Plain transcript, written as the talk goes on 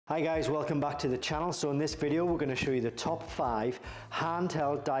Hi guys, welcome back to the channel. So in this video we're going to show you the top 5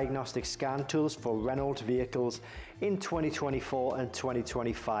 handheld diagnostic scan tools for Renault vehicles in 2024 and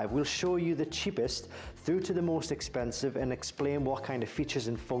 2025. We'll show you the cheapest through to the most expensive and explain what kind of features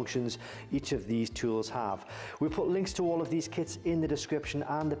and functions each of these tools have. We'll put links to all of these kits in the description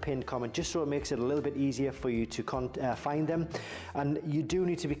and the pinned comment just so it makes it a little bit easier for you to find them. And you do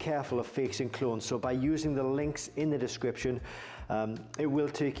need to be careful of fakes and clones, so by using the links in the description it will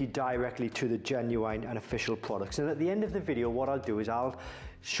take you directly to the genuine and official products. And at the end of the video what I'll do is I'll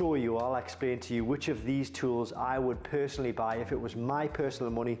explain to you which of these tools I would personally buy if it was my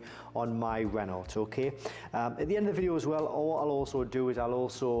personal money on my Renault, okay? At the end of the video as well, all I'll also do is I'll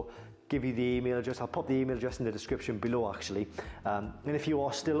also give you the email address. I'll pop the email address in the description below actually. And if you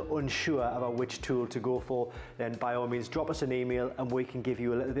are still unsure about which tool to go for, then by all means drop us an email and we can give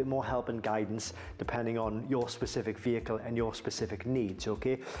you a little bit more help and guidance depending on your specific vehicle and your specific needs,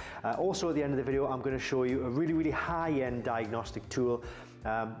 okay? Also at the end of the video I'm going to show you a really high-end diagnostic tool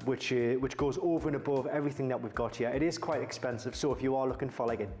which goes over and above everything that we've got here. It is quite expensive, so if you are looking for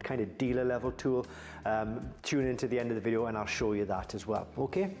like a kind of dealer level tool, tune in to the end of the video and I'll show you that as well,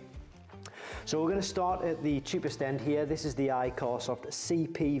 okay? So we're going to start at the cheapest end here. This is the iCarsoft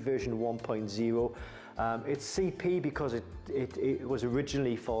CP version 1.0. It's CP because it was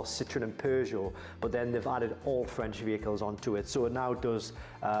originally for Citroën and Peugeot, but then they've added all French vehicles onto it, so it now does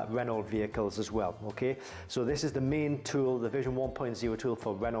Renault vehicles as well, okay? So this is the main tool, the version 1.0 tool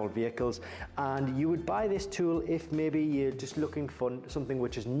for Renault vehicles, and you would buy this tool if maybe you're just looking for something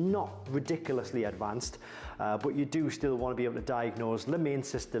which is not ridiculously advanced, but you do still want to be able to diagnose the main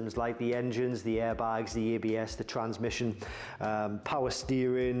systems like the engines, the airbags, the ABS, the transmission, power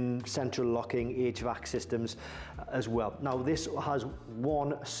steering, central locking, HVAC systems as well. Now this has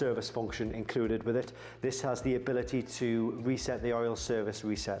one service function included with it. This has the ability to reset the oil service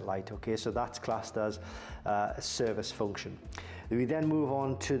reset light, okay? So that's classed as a service function. We then move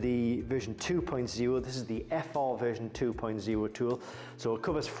on to the version 2.0. This is the FR version 2.0 tool. So it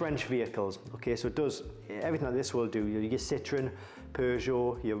covers French vehicles, okay? So it does everything that this will do. Your Citroën,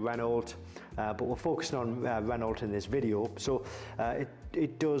 Peugeot, your Renault, but we're focusing on Renault in this video. So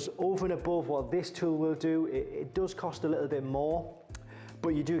it does over and above what this tool will do. It does cost a little bit more,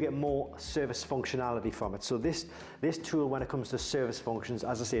 but you do get more service functionality from it. So this tool, when it comes to service functions,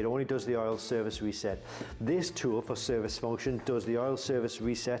 as I say, it only does the oil service reset. This tool for service function does the oil service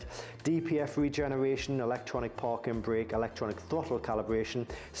reset, DPF regeneration, electronic park and brake, electronic throttle calibration,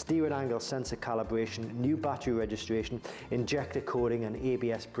 steering angle sensor calibration, new battery registration, injector coding, and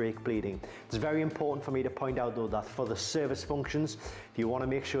ABS brake bleeding. It's very important for me to point out though that for the service functions, if you want to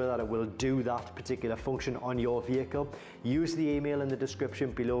make sure that it will do that particular function on your vehicle, use the email in the description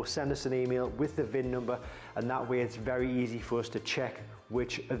below, send us an email with the VIN number, and that way it's very easy for us to check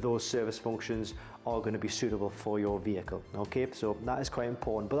which of those service functions are going to be suitable for your vehicle, okay? So that is quite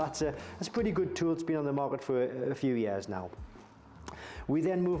important, but that's a pretty good tool. It's been on the market for a few years now. We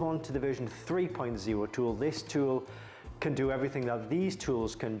then move on to the version 3.0 tool. This tool can do everything that these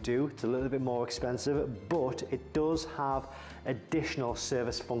tools can do. It's a little bit more expensive, but it does have additional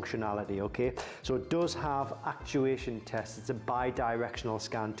service functionality, okay? So it does have actuation tests. It's a bi-directional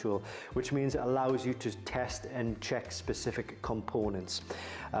scan tool, which means it allows you to test and check specific components.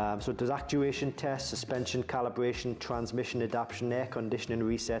 So it does actuation tests, suspension calibration, transmission adaptation, air conditioning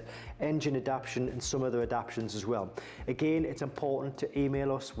reset, engine adaptation, and some other adaptations as well. Again, it's important to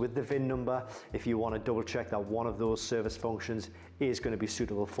email us with the VIN number if you want to double check that one of those service functions is going to be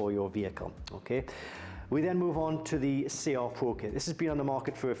suitable for your vehicle, okay? We then move on to the CR Pro kit. This has been on the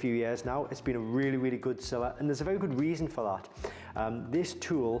market for a few years now. It's been a really good seller, and there's a very good reason for that. This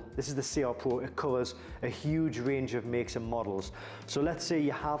tool, this is the CR Pro, it covers a huge range of makes and models. So let's say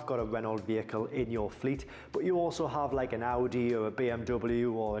you have got a Renault vehicle in your fleet, but you also have like an Audi or a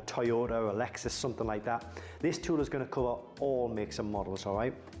BMW or a Toyota or a Lexus, something like that. This tool is going to cover all makes and models, all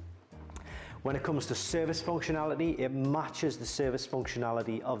right? When it comes to service functionality, it matches the service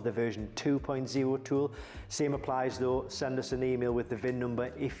functionality of the version 2.0 tool. Same applies though, send us an email with the VIN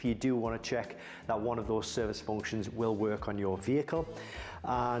number if you do want to check that one of those service functions will work on your vehicle.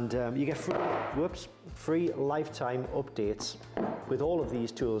 And you get free lifetime updates with all of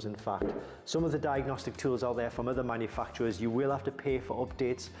these tools. In fact, some of the diagnostic tools out there from other manufacturers, you will have to pay for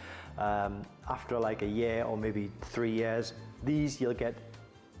updates after like a year or maybe 3 years. These you'll get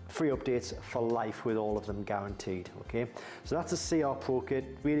free updates for life with all of them guaranteed, okay? So that's a CR Pro kit,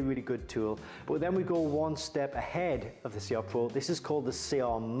 really good tool. But then we go one step ahead of the CR Pro. This is called the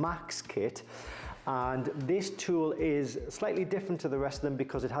CR Max kit, And this tool is slightly different to the rest of them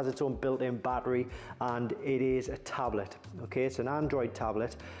because it has its own built-in battery and it is a tablet. Okay, it's an Android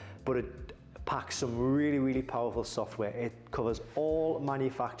tablet, but it packs some really powerful software. It covers all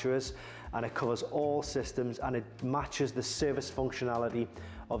manufacturers and it covers all systems, and it matches the service functionality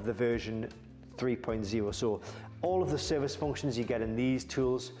of the version 3.0. So all of the service functions you get in these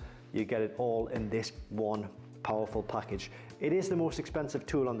tools, you get it all in this one powerful package. It is the most expensive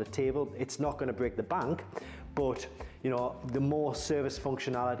tool on the table. It's not going to break the bank, but you know, the more service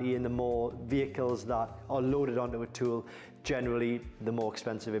functionality and the more vehicles that are loaded onto a tool, generally the more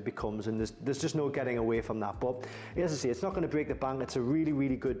expensive it becomes, and there's just no getting away from that. But as I say, it's not going to break the bank. It's a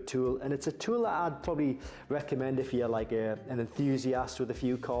really good tool, and it's a tool that I'd probably recommend if you're like an enthusiast with a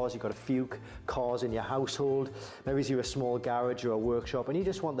few cars. You've got a few cars in your household, maybe you're a small garage or a workshop, and you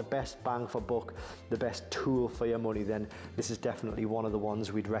just want the best bang for buck, the best tool for your money, then this is definitely one of the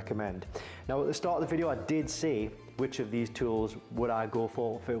ones we'd recommend. Now, at the start of the video, I did say which of these tools would I go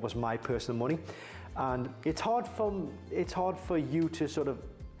for if it was my personal money, and it's hard for you to sort of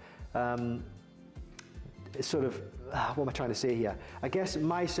what am I trying to say here? I guess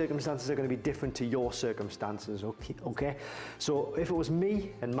my circumstances are going to be different to your circumstances. Okay, so if it was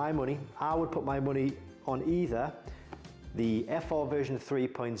me and my money, I would put my money on either the FR version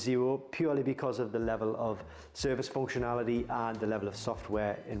 3.0 purely because of the level of service functionality and the level of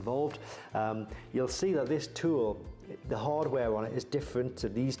software involved. You'll see that this tool, the hardware on it is different to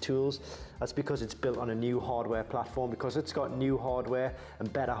these tools. That's because it's built on a new hardware platform. Because it's got new hardware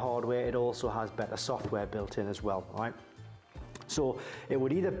and better hardware, it also has better software built in as well, right? So it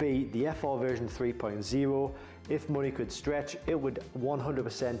would either be the FR version 3.0, if money could stretch, it would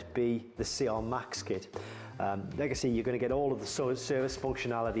 100% be the CR Max kit. Like I say, you're going to get all of the service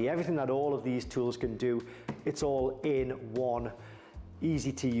functionality, everything that all of these tools can do. It's all in one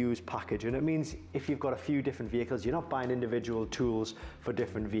easy to use package, and it means if you've got a few different vehicles, you're not buying individual tools for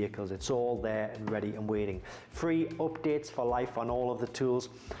different vehicles. It's all there and ready and waiting. Free updates for life on all of the tools.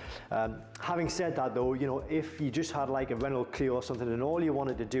 Having said that though, you know, if you just had like a Renault Clio or something and all you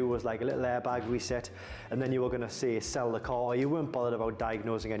wanted to do was like a little airbag reset, and then you were going to say sell the car, or you weren't bothered about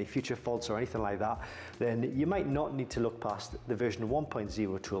diagnosing any future faults or anything like that, then you might not need to look past the version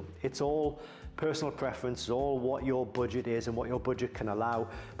 1.0 tool. It's all personal preference, all what your budget is and what your budget can allow.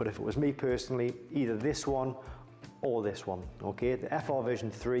 But if it was me personally, either this one or this one, okay, the FR version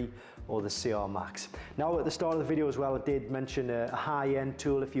 3 or the CR Max. Now, at the start of the video as well, I did mention a high-end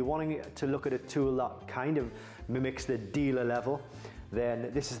tool. If you're wanting to look at a tool that kind of mimics the dealer level, then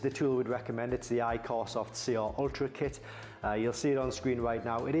this is the tool we'd recommend. It's the iCarsoft CR Ultra Kit. You'll see it on screen right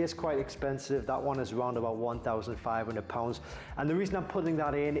now. It is quite expensive. That one is around about £1,500. And the reason I'm putting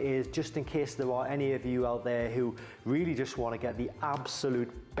that in is just in case there are any of you out there who really just want to get the absolute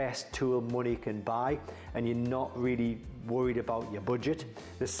best tool money can buy, and you're not really worried about your budget.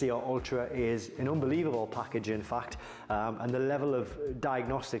 The CR Ultra is an unbelievable package, in fact, and the level of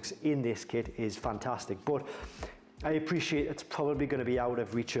diagnostics in this kit is fantastic. But I appreciate it's probably going to be out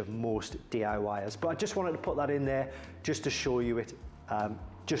of reach of most DIYers, but I just wanted to put that in there just to show you it,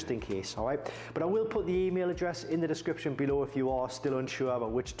 just in case, all right? But I will put the email address in the description below if you are still unsure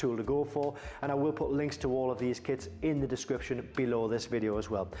about which tool to go for, and I will put links to all of these kits in the description below this video as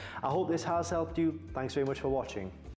well. I hope this has helped you. Thanks very much for watching.